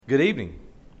Good evening.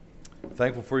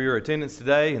 Thankful for your attendance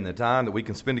today and the time that we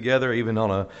can spend together, even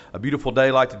on a beautiful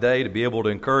day like today, to be able to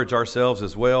encourage ourselves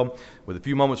as well with a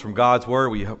few moments from God's Word.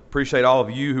 We appreciate all of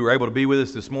you who were able to be with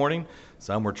us this morning.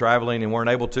 Some were traveling and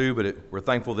weren't able to, but we're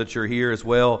thankful that you're here as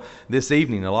well this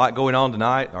evening. A lot going on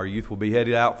tonight. Our youth will be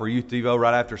headed out for Youth Devo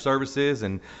right after services.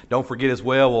 And don't forget as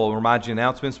well, we'll remind you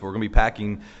announcements. We're going to be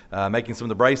packing, making some of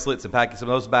the bracelets and packing some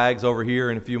of those bags over here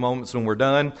in a few moments when we're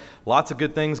done. Lots of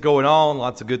good things going on,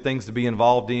 lots of good things to be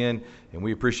involved in. And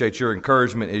we appreciate your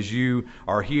encouragement as you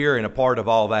are here and a part of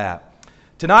all that.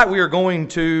 Tonight we are going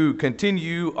to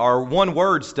continue our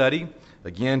one-word study.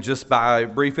 Again, just by a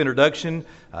brief introduction,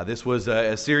 this was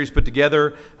a series put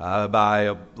together by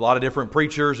a lot of different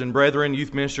preachers and brethren,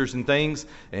 youth ministers and things,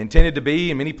 intended to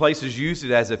be, in many places, used it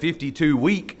as a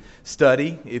 52-week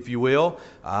study, if you will.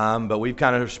 But we've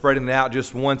kind of spread it out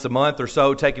just once a month or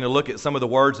so, taking a look at some of the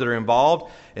words that are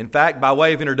involved. In fact, by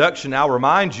way of introduction, I'll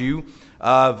remind you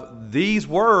of these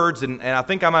words, and I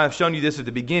think I might have shown you this at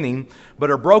the beginning, but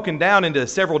are broken down into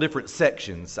several different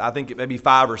sections. I think it may be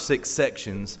 5 or 6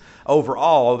 sections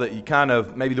overall that you kind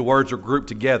of, maybe the words are grouped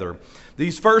together.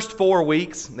 These first 4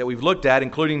 weeks that we've looked at,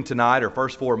 including tonight, or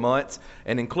first 4 months,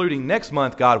 and including next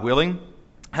month, God willing,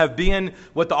 have been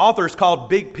what the authors called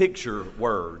big picture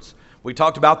words. We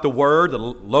talked about the word, the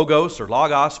logos or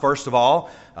logos, first of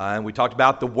all, and we talked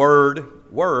about the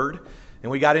word,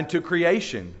 and we got into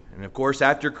creation. And of course,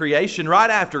 after creation, right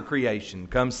after creation,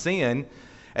 comes sin.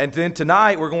 And then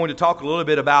tonight, we're going to talk a little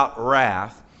bit about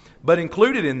wrath. But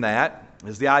included in that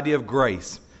is the idea of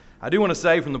grace. I do want to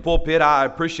say from the pulpit,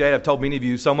 I've told many of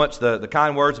you so much the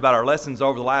kind words about our lessons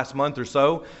over the last month or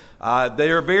so. They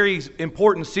are a very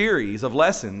important series of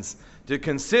lessons to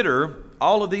consider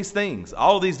all of these things,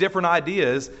 all of these different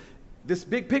ideas, this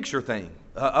big picture thing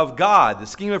of God, the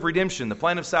scheme of redemption, the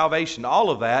plan of salvation, all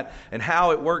of that, and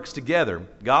how it works together.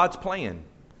 God's plan.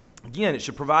 Again, it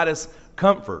should provide us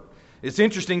comfort. It's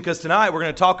interesting because tonight we're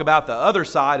going to talk about the other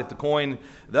side of the coin,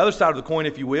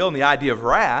 if you will, and the idea of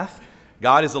wrath.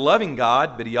 God is a loving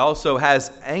God, but He also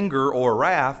has anger or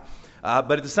wrath.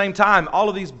 But at the same time, all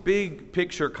of these big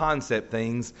picture concept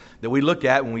things that we look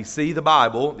at when we see the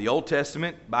Bible, the Old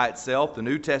Testament by itself, the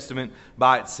New Testament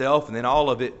by itself, and then all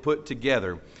of it put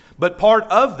together. But part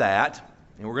of that,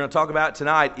 and we're going to talk about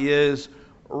tonight, is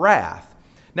wrath.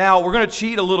 Now, we're going to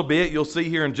cheat a little bit, you'll see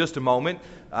here in just a moment,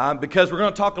 because we're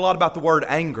going to talk a lot about the word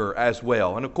anger as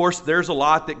well. And of course, there's a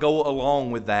lot that go along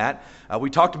with that.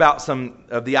 We talked about some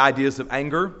of the ideas of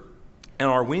anger in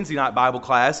our Wednesday night Bible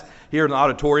class here in the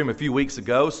auditorium a few weeks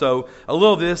ago. So a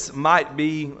little of this we might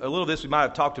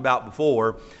have talked about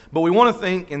before. But we want to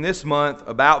think in this month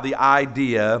about the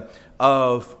idea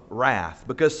of wrath,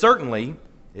 because certainly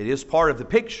it is part of the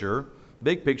picture,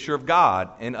 big picture of God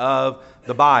and of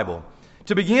the Bible.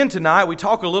 To begin tonight, we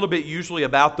talk a little bit usually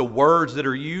about the words that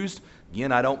are used.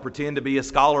 Again, I don't pretend to be a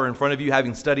scholar in front of you,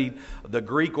 having studied the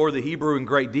Greek or the Hebrew in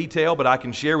great detail, but I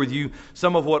can share with you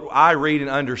some of what I read and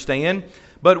understand.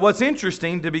 But what's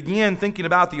interesting to begin thinking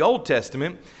about the Old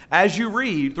Testament, as you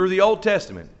read through the Old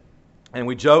Testament, and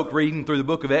we joke reading through the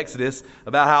book of Exodus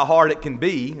about how hard it can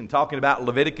be, and talking about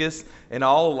Leviticus and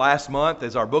all last month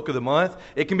as our book of the month.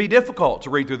 It can be difficult to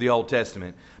read through the Old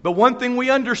Testament. But one thing we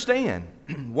understand,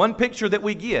 one picture that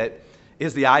we get,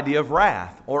 is the idea of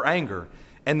wrath or anger.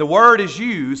 And the word is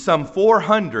used some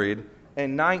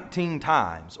 419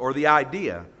 times, or the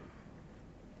idea,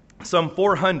 some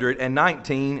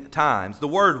 419 times. The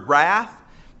word wrath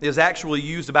is actually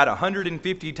used about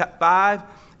 155,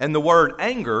 and the word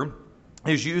anger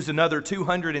is used another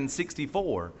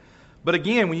 264. But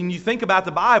again, when you think about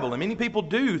the Bible, and many people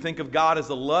do think of God as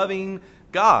a loving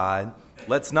God,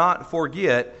 let's not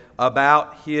forget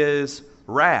about His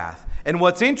wrath. And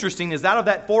what's interesting is out of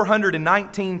that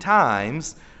 419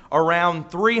 times, around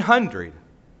 300,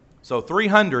 so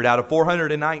 300 out of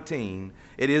 419,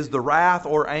 it is the wrath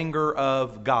or anger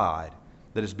of God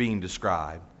that is being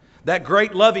described. That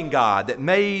great loving God that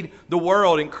made the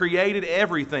world and created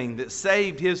everything, that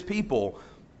saved His people,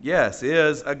 yes,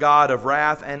 is a God of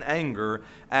wrath and anger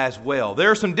as well.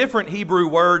 There are some different Hebrew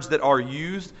words that are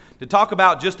used. To talk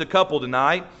about just a couple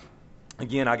tonight,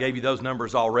 again, I gave you those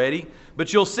numbers already,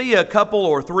 but you'll see a couple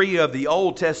or 3 of the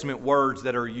Old Testament words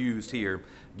that are used here.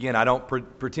 Again, I don't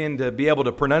pretend to be able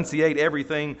to pronunciate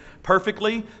everything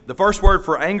perfectly. The first word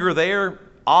for anger there,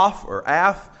 off or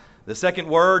af. The second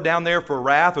word down there for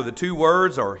wrath, or the 2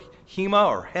 words, are hema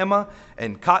or hema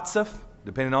and katsef,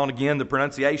 depending on, again, the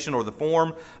pronunciation or the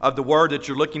form of the word that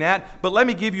you're looking at. But let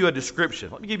me give you a description.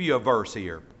 Let me give you a verse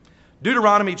here.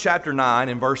 Deuteronomy chapter 9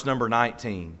 and verse number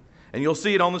 19. And you'll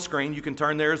see it on the screen. You can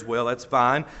turn there as well. That's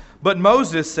fine. But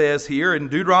Moses says here in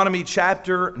Deuteronomy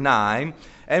chapter 9,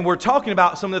 and we're talking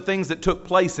about some of the things that took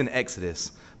place in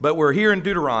Exodus. But we're here in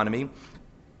Deuteronomy,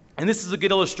 and this is a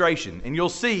good illustration. And you'll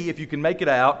see, if you can make it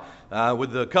out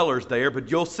with the colors there,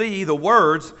 but you'll see the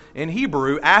words in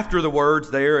Hebrew after the words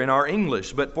there in our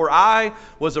English. But for I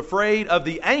was afraid of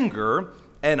the anger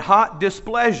and hot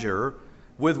displeasure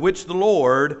with which the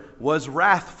Lord was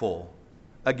wrathful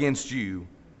against you,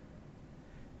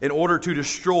 in order to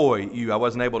destroy you. I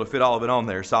wasn't able to fit all of it on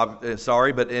there,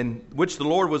 sorry, but in which the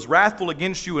Lord was wrathful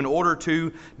against you in order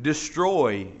to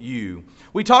destroy you.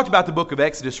 We talked about the book of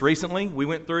Exodus recently. We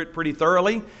went through it pretty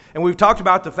thoroughly, and we've talked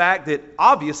about the fact that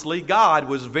obviously God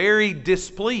was very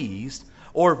displeased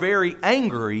or very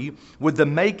angry with the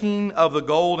making of the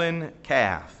golden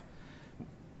calf.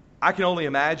 I can only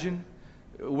imagine.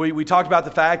 We talked about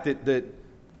the fact that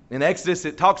in Exodus,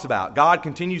 it talks about, God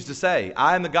continues to say,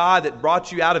 I am the God that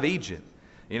brought you out of Egypt.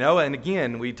 You know, and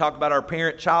again, we talk about our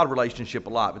parent-child relationship a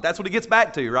lot, but that's what it gets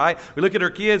back to, right? We look at our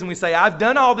kids and we say, I've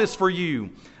done all this for you.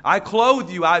 I clothe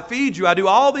you, I feed you, I do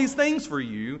all these things for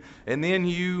you, and then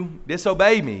you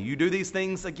disobey me. You do these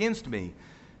things against me.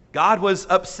 God was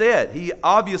upset. He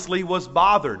obviously was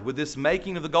bothered with this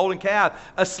making of the golden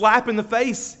calf, a slap in the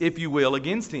face, if you will,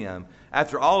 against him,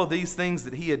 after all of these things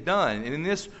that he had done. And in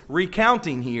this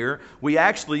recounting here, we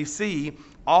actually see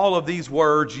all of these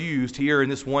words used here in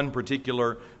this one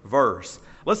particular verse.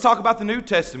 Let's talk about the New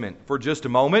Testament for just a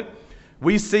moment.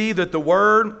 We see that the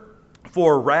word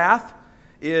for wrath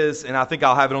is, and I think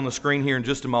I'll have it on the screen here in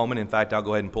just a moment. In fact, I'll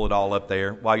go ahead and pull it all up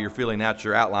there while you're filling out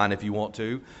your outline if you want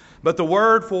to. But the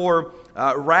word for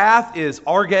wrath is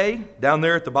arge, down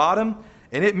there at the bottom,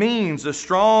 and it means a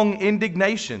strong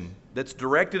indignation that's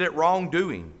directed at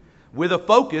wrongdoing with a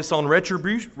focus on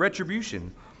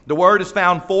retribution. The word is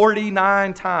found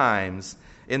 49 times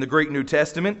in the Greek New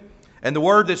Testament, and the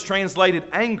word that's translated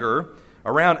anger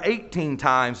around 18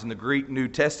 times in the Greek New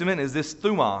Testament is this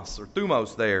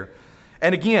thumos there.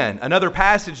 And again, another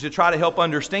passage to try to help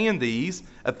understand these,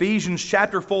 Ephesians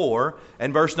chapter 4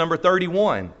 and verse number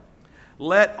 31.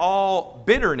 Let all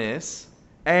bitterness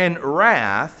and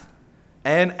wrath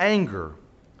and anger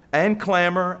and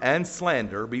clamor and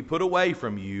slander be put away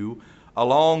from you,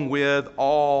 along with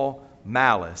all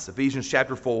malice. Ephesians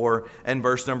chapter 4 and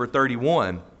verse number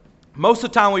 31. Most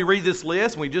of the time we read this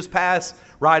list and we just pass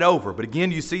right over. But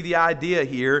again, you see the idea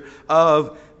here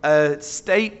of a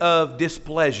state of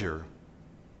displeasure,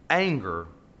 anger,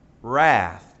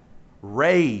 wrath,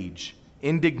 rage,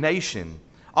 indignation.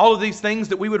 All of these things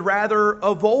that we would rather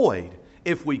avoid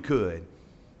if we could.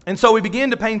 And so we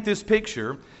begin to paint this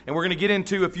picture, and we're going to get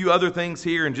into a few other things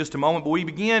here in just a moment, but we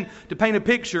begin to paint a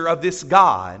picture of this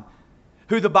God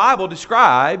who the Bible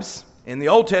describes, in the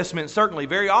Old Testament certainly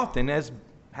very often, as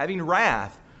having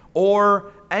wrath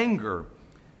or anger.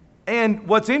 And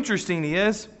what's interesting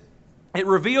is, it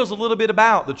reveals a little bit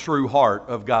about the true heart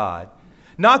of God.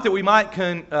 Not that we might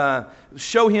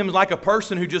show him like a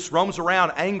person who just roams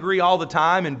around angry all the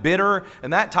time and bitter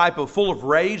and that type of full of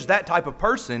rage, that type of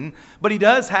person, but he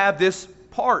does have this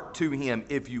part to him,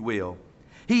 if you will.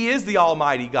 He is the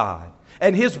Almighty God,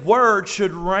 and his word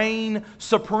should reign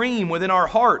supreme within our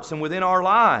hearts and within our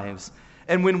lives.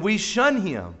 And when we shun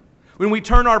him, when we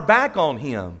turn our back on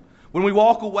him, when we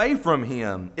walk away from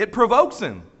him, it provokes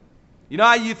him. You know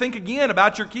how you think again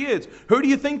about your kids. Who do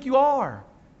you think you are?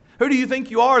 Who do you think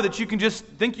you are that you can just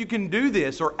think you can do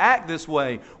this or act this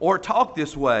way or talk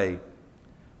this way?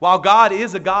 While God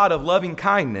is a God of loving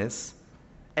kindness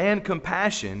and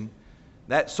compassion,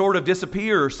 that sort of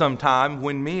disappears sometime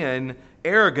when men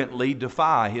arrogantly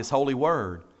defy his holy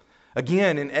word.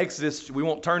 Again, in Exodus, we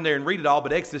won't turn there and read it all,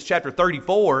 but Exodus chapter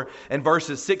 34 and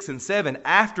verses 6 and 7,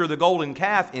 after the golden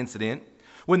calf incident,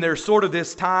 when there's sort of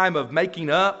this time of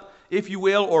making up, if you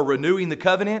will, or renewing the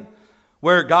covenant,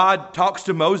 where God talks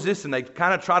to Moses and they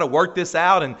kind of try to work this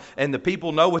out, and the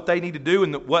people know what they need to do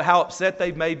and how upset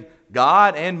they've made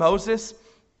God and Moses.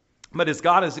 But as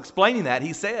God is explaining that,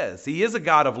 he says he is a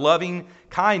God of loving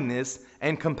kindness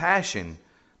and compassion.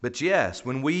 But yes,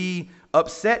 when we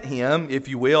upset him, if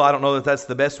you will, I don't know that that's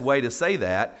the best way to say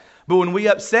that, but when we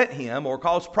upset him or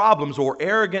cause problems or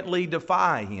arrogantly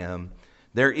defy him,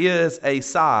 there is a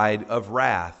side of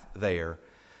wrath there.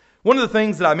 One of the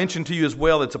things that I mentioned to you as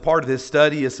well that's a part of this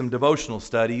study is some devotional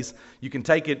studies. You can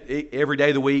take it every day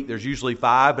of the week. There's usually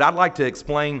 5, but I'd like to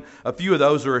explain a few of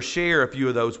those or share a few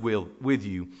of those with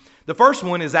you. The first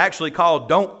one is actually called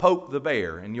Don't Poke the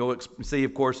Bear, and you'll see,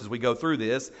 of course, as we go through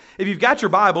this. If you've got your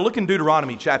Bible, look in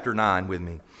Deuteronomy chapter 9 with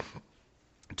me.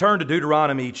 Turn to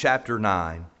Deuteronomy chapter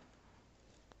 9.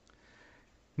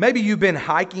 Maybe you've been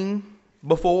hiking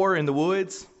before in the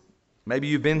woods? Maybe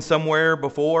you've been somewhere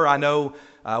before. I know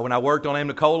when I worked on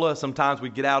Amnicola, sometimes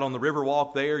we'd get out on the river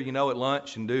walk there, at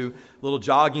lunch and do a little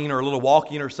jogging or a little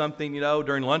walking or something,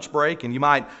 during lunch break. And you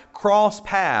might cross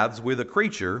paths with a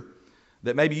creature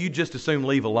that maybe you just assume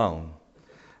leave alone.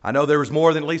 I know there was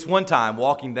more than at least one time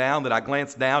walking down that I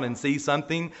glanced down and see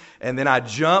something, and then I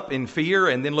jump in fear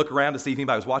and then look around to see if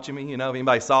anybody was watching me, if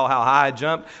anybody saw how high I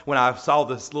jumped when I saw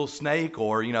this little snake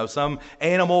or, some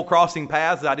animal crossing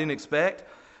paths that I didn't expect.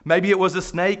 Maybe it was a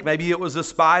snake, maybe it was a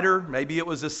spider, maybe it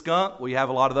was a skunk. We have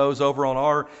a lot of those over on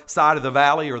our side of the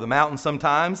valley or the mountain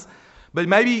sometimes. But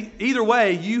maybe either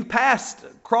way, you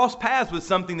crossed paths with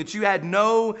something that you had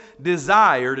no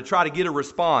desire to try to get a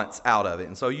response out of it.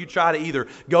 And so you try to either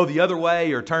go the other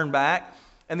way or turn back.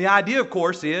 And the idea, of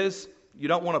course, is you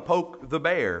don't want to poke the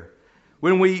bear.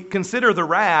 When we consider the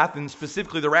wrath, and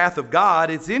specifically the wrath of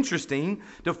God, it's interesting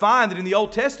to find that in the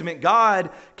Old Testament, God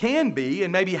can be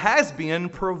and maybe has been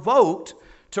provoked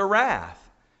to wrath.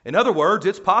 In other words,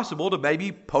 it's possible to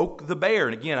maybe poke the bear.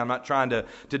 And again, I'm not trying to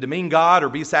demean God or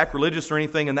be sacrilegious or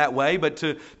anything in that way, but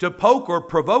to poke or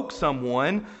provoke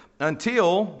someone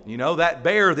until, that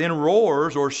bear then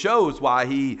roars or shows why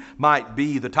he might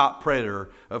be the top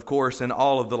predator, of course, in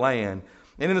all of the land.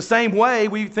 And in the same way,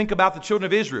 we think about the children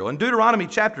of Israel. In Deuteronomy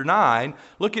chapter 9,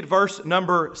 look at verse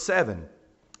number 7.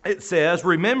 It says,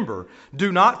 "Remember,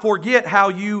 do not forget how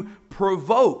you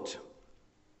provoked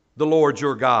the Lord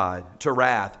your God to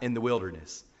wrath in the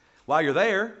wilderness." While you're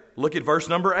there, look at verse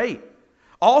number 8.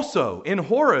 "Also, in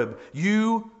Horeb,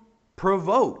 you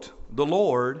provoked the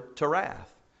Lord to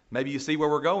wrath." Maybe you see where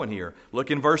we're going here.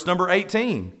 Look in verse number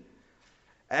 18.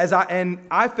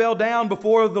 I fell down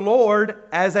before the Lord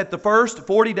as at the first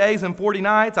 40 days and 40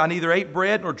 nights. I neither ate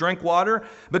bread nor drank water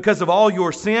because of all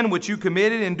your sin which you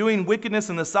committed in doing wickedness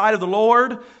in the sight of the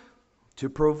Lord, to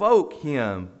provoke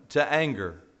him to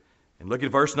anger. And look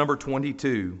at verse number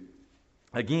 22.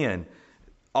 Again,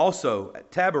 also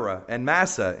at Taberah and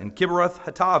Massa and Kibroth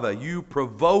Hattaavah, you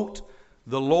provoked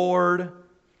the Lord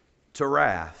to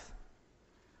wrath.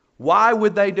 Why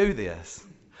would they do this?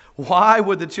 Why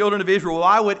would the children of Israel,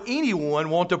 why would anyone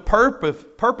want to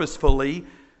purposefully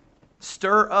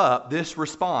stir up this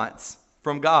response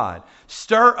from God?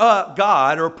 Stir up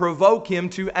God or provoke him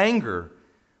to anger.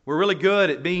 We're really good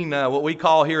at being what we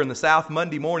call here in the South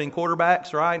Monday morning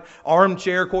quarterbacks, right?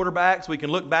 Armchair quarterbacks. We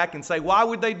can look back and say, why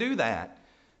would they do that?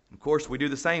 Of course, we do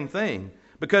the same thing.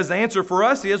 Because the answer for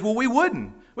us is, well, we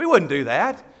wouldn't. We wouldn't do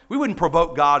that. We wouldn't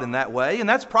provoke God in that way. And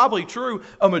that's probably true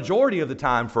a majority of the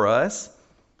time for us.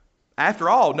 After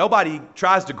all, nobody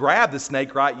tries to grab the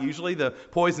snake, right? Usually the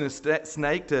poisonous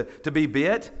snake to be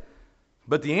bit.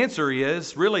 But the answer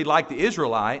is, really like the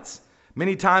Israelites,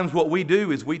 many times what we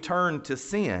do is we turn to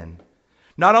sin.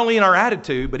 Not only in our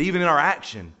attitude, but even in our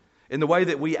action. In the way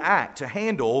that we act to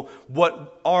handle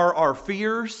what are our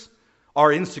fears,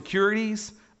 our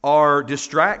insecurities, our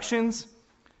distractions.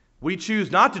 We choose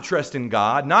not to trust in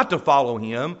God, not to follow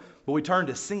him, but we turn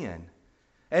to sin.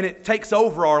 And it takes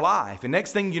over our life. And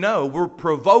next thing you know, we're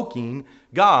provoking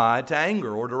God to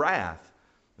anger or to wrath.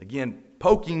 Again,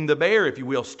 poking the bear, if you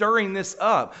will, stirring this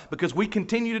up because we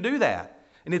continue to do that.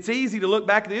 And it's easy to look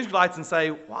back at the Israelites and say,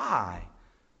 why?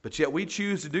 But yet we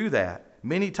choose to do that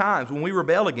many times when we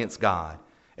rebel against God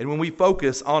and when we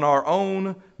focus on our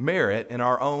own merit and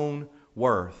our own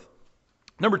worth.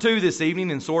 Number 2 this evening,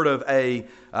 in sort of a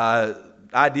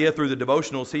idea through the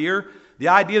devotionals here, the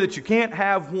idea that you can't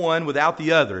have one without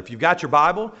the other. If you've got your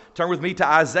Bible, turn with me to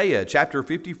Isaiah chapter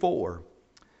 54.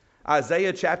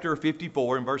 Isaiah chapter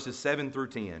 54 in verses 7 through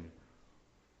 10.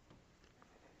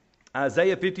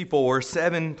 Isaiah 54,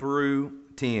 7 through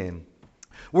 10.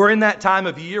 We're in that time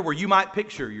of year where you might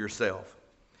picture yourself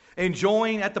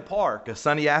enjoying at the park a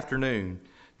sunny afternoon,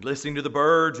 listening to the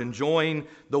birds, enjoying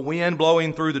the wind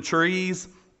blowing through the trees,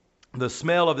 the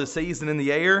smell of the season in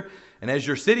the air. And as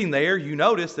you're sitting there, you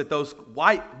notice that those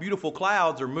white, beautiful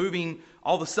clouds are moving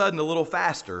all of a sudden a little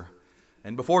faster.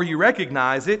 And before you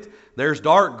recognize it, there's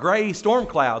dark gray storm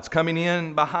clouds coming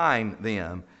in behind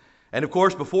them. And of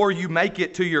course, before you make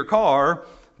it to your car,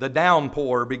 the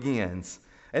downpour begins.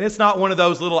 And it's not one of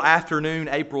those little afternoon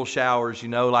April showers,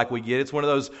 like we get. It's one of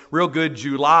those real good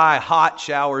July hot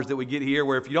showers that we get here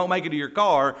where if you don't make it to your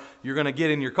car, you're going to get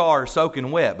in your car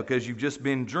soaking wet because you've just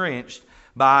been drenched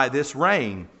by this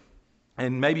rain.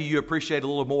 And maybe you appreciate a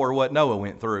little more what Noah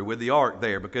went through with the ark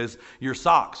there because your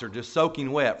socks are just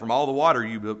soaking wet from all the water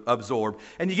you absorbed.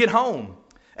 And you get home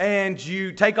and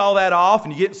you take all that off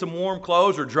and you get some warm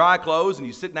clothes or dry clothes and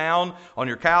you sit down on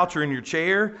your couch or in your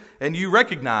chair and you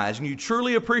recognize and you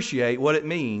truly appreciate what it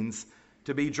means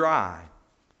to be dry.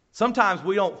 Sometimes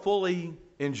we don't fully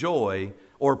enjoy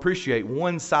or appreciate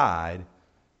one side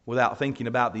without thinking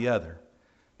about the other.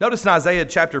 Notice in Isaiah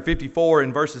chapter 54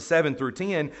 and verses 7 through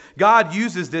 10, God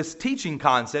uses this teaching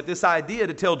concept, this idea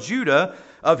to tell Judah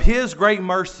of His great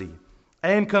mercy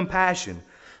and compassion.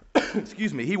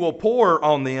 Excuse me. He will pour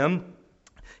on them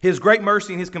His great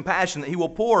mercy and His compassion that He will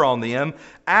pour on them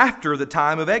after the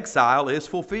time of exile is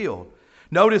fulfilled.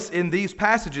 Notice in these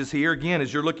passages here, again,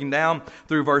 as you're looking down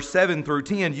through verse 7 through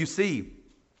 10, you see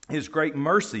His great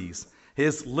mercies,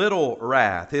 His little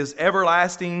wrath, His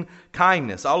everlasting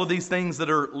kindness, all of these things that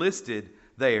are listed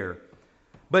there.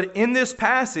 But in this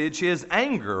passage, His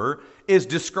anger is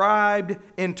described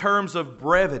in terms of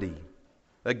brevity.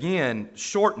 Again,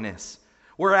 shortness.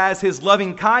 Whereas His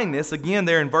loving kindness, again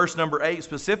there in verse number 8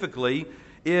 specifically,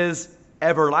 is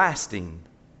everlasting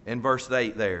in verse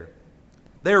 8 there.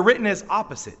 They are written as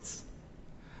opposites,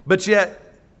 but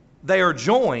yet they are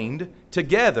joined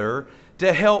together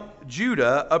to help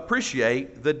Judah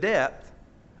appreciate the depth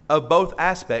of both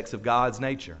aspects of God's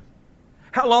nature.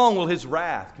 How long will His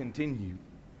wrath continue?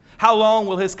 How long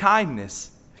will His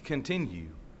kindness continue?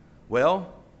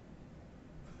 Well,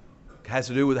 it has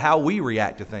to do with how we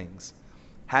react to things.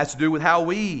 It has to do with how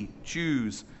we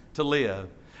choose to live.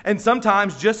 And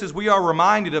sometimes, just as we are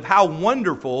reminded of how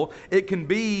wonderful it can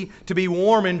be to be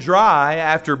warm and dry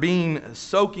after being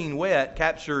soaking wet,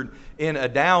 captured in a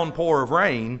downpour of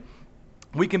rain,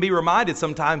 we can be reminded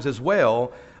sometimes as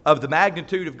well of the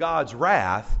magnitude of God's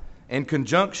wrath in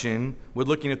conjunction with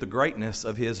looking at the greatness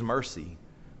of His mercy.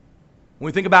 When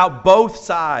we think about both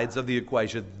sides of the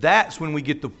equation, that's when we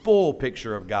get the full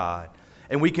picture of God.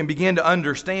 And we can begin to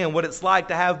understand what it's like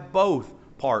to have both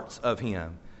parts of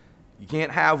Him. You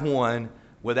can't have one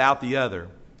without the other.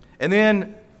 And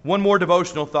then one more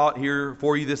devotional thought here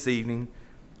for you this evening.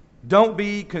 Don't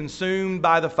be consumed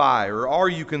by the fire. Or are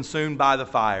you consumed by the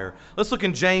fire? Let's look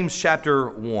in James chapter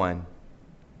 1.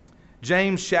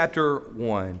 James chapter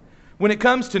 1. When it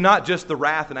comes to not just the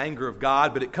wrath and anger of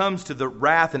God, but it comes to the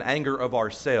wrath and anger of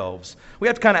ourselves, we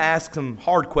have to kind of ask some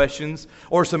hard questions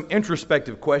or some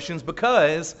introspective questions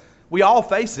because we all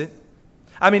face it.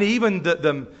 I mean, even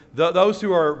those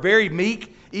who are very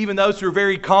meek, even those who are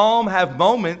very calm, have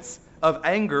moments of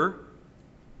anger.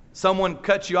 Someone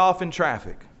cuts you off in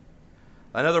traffic.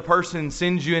 Another person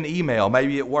sends you an email,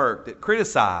 maybe at work, that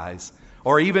criticizes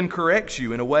or even corrects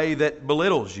you in a way that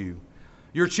belittles you.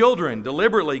 Your children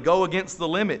deliberately go against the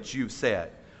limits you've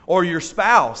set. Or your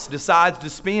spouse decides to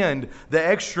spend the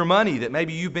extra money that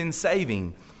maybe you've been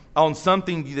saving on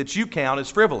something that you count as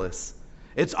frivolous.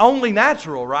 It's only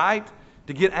natural, right,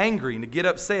 to get angry and to get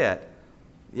upset.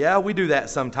 Yeah, we do that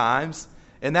sometimes.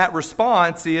 And that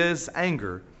response is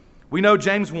anger. We know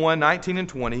James 1, 19 and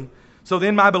 20. So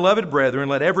then, my beloved brethren,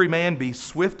 let every man be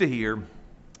swift to hear,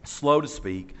 slow to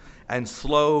speak, and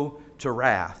slow to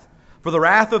wrath. For the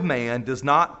wrath of man does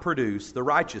not produce the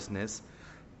righteousness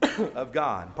of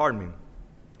God. Pardon me.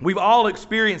 We've all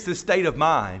experienced this state of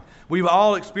mind. We've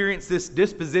all experienced this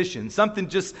disposition. Something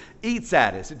just eats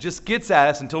at us. It just gets at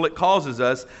us until it causes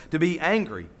us to be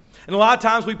angry. And a lot of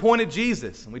times we point at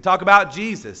Jesus, and we talk about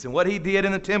Jesus and what He did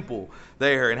in the temple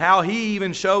there and how He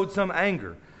even showed some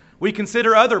anger. We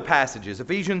consider other passages.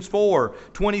 Ephesians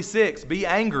 4:26, be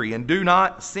angry and do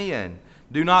not sin.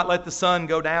 Do not let the sun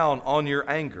go down on your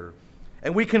anger.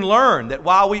 And we can learn that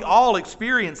while we all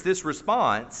experience this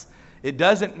response, it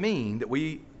doesn't mean that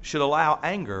we should allow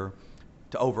anger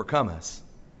to overcome us,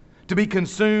 to be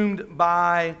consumed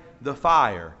by the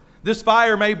fire. This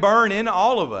fire may burn in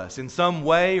all of us in some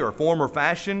way or form or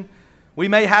fashion. We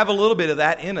may have a little bit of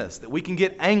that in us, that we can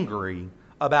get angry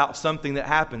about something that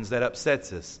happens that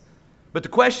upsets us. But the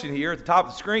question here at the top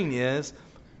of the screen is,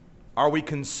 are we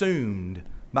consumed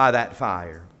by that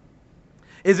fire?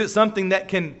 Is it something that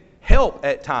can help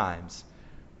at times?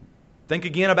 Think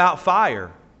again about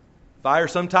fire. Fire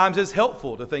sometimes is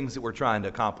helpful to things that we're trying to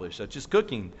accomplish, such as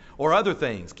cooking or other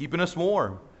things, keeping us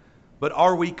warm. But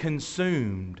are we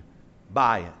consumed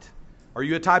by it? Are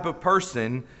you a type of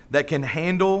person that can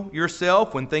handle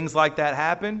yourself when things like that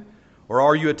happen? Or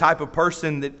are you a type of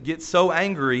person that gets so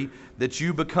angry that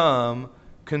you become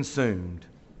consumed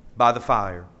by the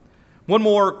fire? One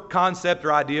more concept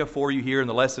or idea for you here, and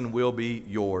the lesson will be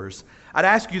yours. I'd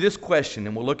ask you this question,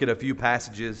 and we'll look at a few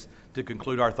passages to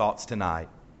conclude our thoughts tonight.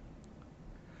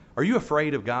 Are you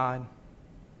afraid of God?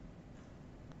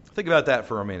 Think about that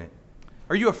for a minute.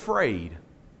 Are you afraid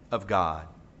of God?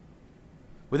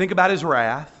 We think about His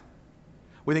wrath.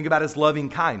 We think about His loving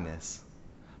kindness.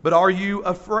 But are you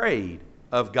afraid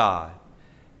of God?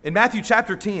 In Matthew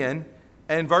chapter 10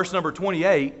 and verse number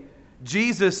 28,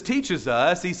 Jesus teaches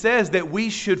us, He says that we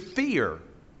should fear.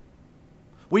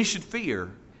 We should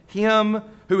fear Him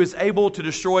who is able to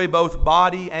destroy both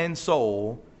body and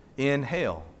soul in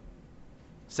hell.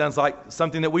 Sounds like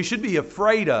something that we should be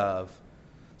afraid of.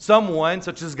 Someone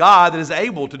such as God that is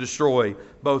able to destroy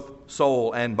both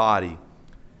soul and body.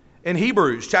 In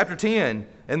Hebrews chapter 10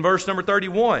 and verse number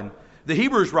 31, the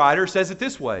Hebrews writer says it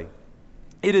this way.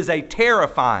 It is a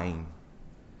terrifying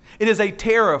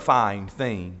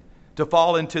thing to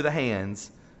fall into the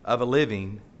hands of a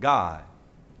living God.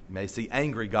 You may see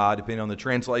angry God depending on the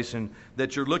translation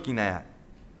that you're looking at.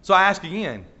 So I ask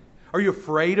again, are you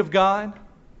afraid of God?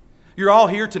 You're all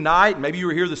here tonight, maybe you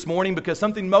were here this morning because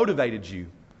something motivated you.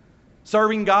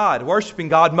 Serving God, worshiping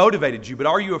God motivated you, but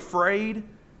are you afraid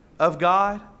of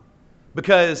God?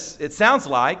 Because it sounds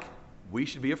like we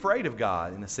should be afraid of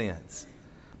God in a sense.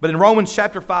 But in Romans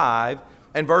chapter 5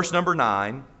 and verse number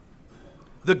 9,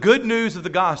 the good news of the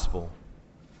gospel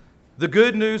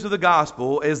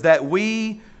is that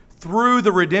we, through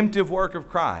the redemptive work of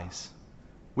Christ,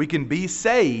 we can be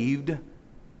saved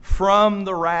from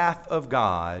the wrath of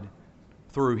God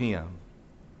through Him.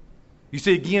 You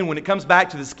see, again, when it comes back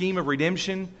to the scheme of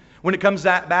redemption, when it comes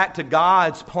back to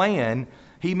God's plan,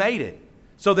 He made it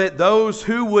so that those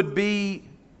who would be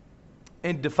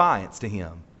in defiance to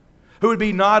Him, who would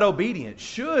be not obedient,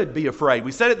 should be afraid.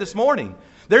 We said it this morning.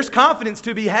 There's confidence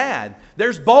to be had.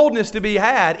 There's boldness to be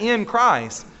had in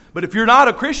Christ. But if you're not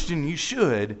a Christian, you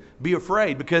should be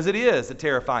afraid because it is a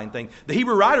terrifying thing. The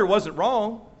Hebrew writer wasn't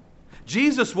wrong.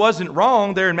 Jesus wasn't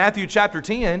wrong there in Matthew chapter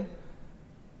 10.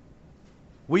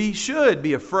 We should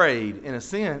be afraid in a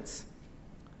sense.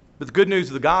 But the good news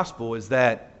of the gospel is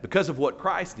that because of what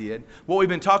Christ did, what we've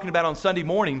been talking about on Sunday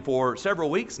morning for several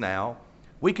weeks now,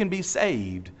 we can be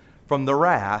saved from the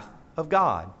wrath of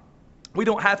God. We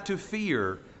don't have to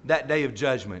fear that day of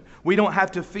judgment. We don't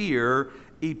have to fear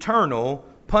eternal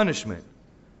punishment.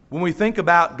 When we think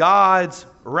about God's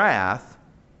wrath,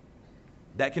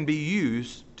 that can be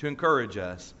used to encourage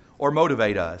us or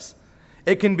motivate us.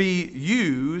 It can be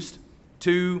used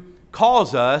to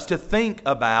cause us to think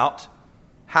about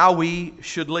how we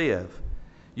should live.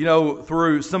 You know,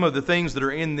 through some of the things that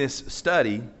are in this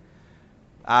study,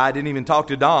 I didn't even talk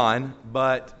to Don,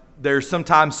 but there's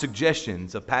sometimes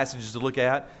suggestions of passages to look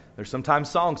at. There's sometimes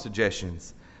song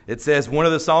suggestions. It says one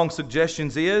of the song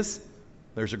suggestions is,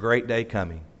 there's a great day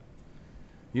coming.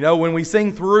 You know, when we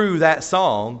sing through that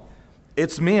song,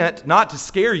 it's meant not to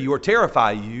scare you or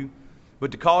terrify you,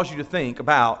 but to cause you to think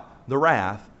about the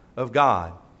wrath of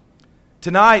God.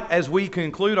 Tonight, as we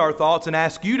conclude our thoughts and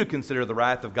ask you to consider the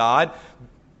wrath of God,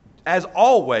 as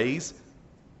always,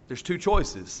 there's two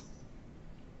choices.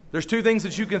 There's two things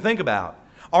that you can think about.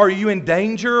 Are you in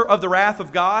danger of the wrath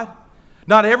of God?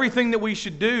 Not everything that we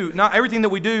should do, not everything that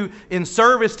we do in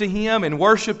service to Him and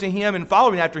worship to Him and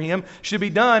following after Him should be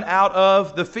done out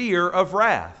of the fear of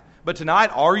wrath. But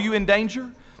tonight, are you in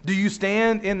danger? Do you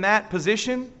stand in that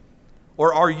position?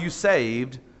 Or are you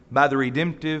saved by the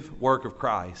redemptive work of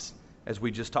Christ, as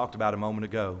we just talked about a moment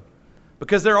ago?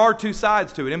 Because there are two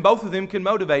sides to it, and both of them can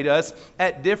motivate us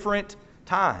at different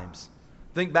times.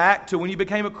 Think back to when you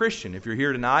became a Christian. If you're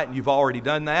here tonight and you've already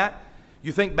done that,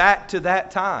 you think back to that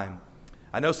time.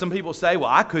 I know some people say, well,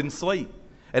 I couldn't sleep.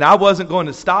 And I wasn't going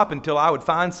to stop until I would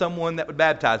find someone that would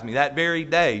baptize me that very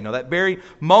day, that very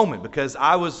moment, because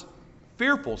I was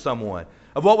fearful somewhat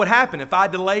of what would happen if I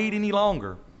delayed any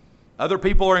longer. Other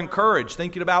people are encouraged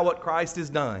thinking about what Christ has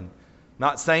done.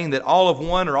 Not saying that all of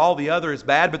one or all the other is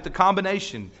bad, but the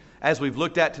combination, as we've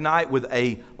looked at tonight, with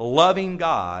a loving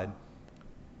God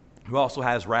who also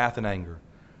has wrath and anger.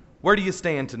 Where do you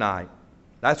stand tonight?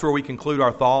 That's where we conclude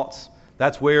our thoughts.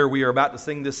 That's where we are about to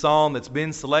sing this song that's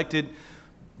been selected,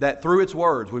 that through its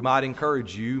words we might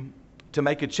encourage you to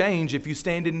make a change if you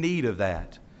stand in need of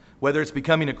that. Whether it's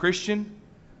becoming a Christian,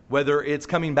 whether it's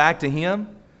coming back to Him,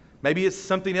 maybe it's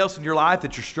something else in your life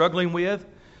that you're struggling with.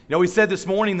 We said this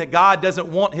morning that God doesn't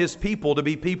want His people to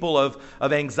be people of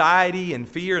anxiety and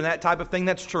fear and that type of thing.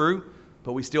 That's true,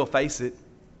 but we still face it.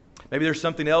 Maybe there's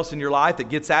something else in your life that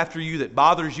gets after you, that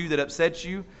bothers you, that upsets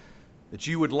you, that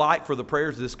you would like for the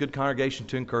prayers of this good congregation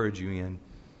to encourage you in.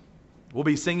 We'll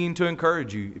be singing to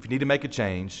encourage you. If you need to make a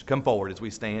change, come forward as we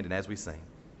stand and as we sing.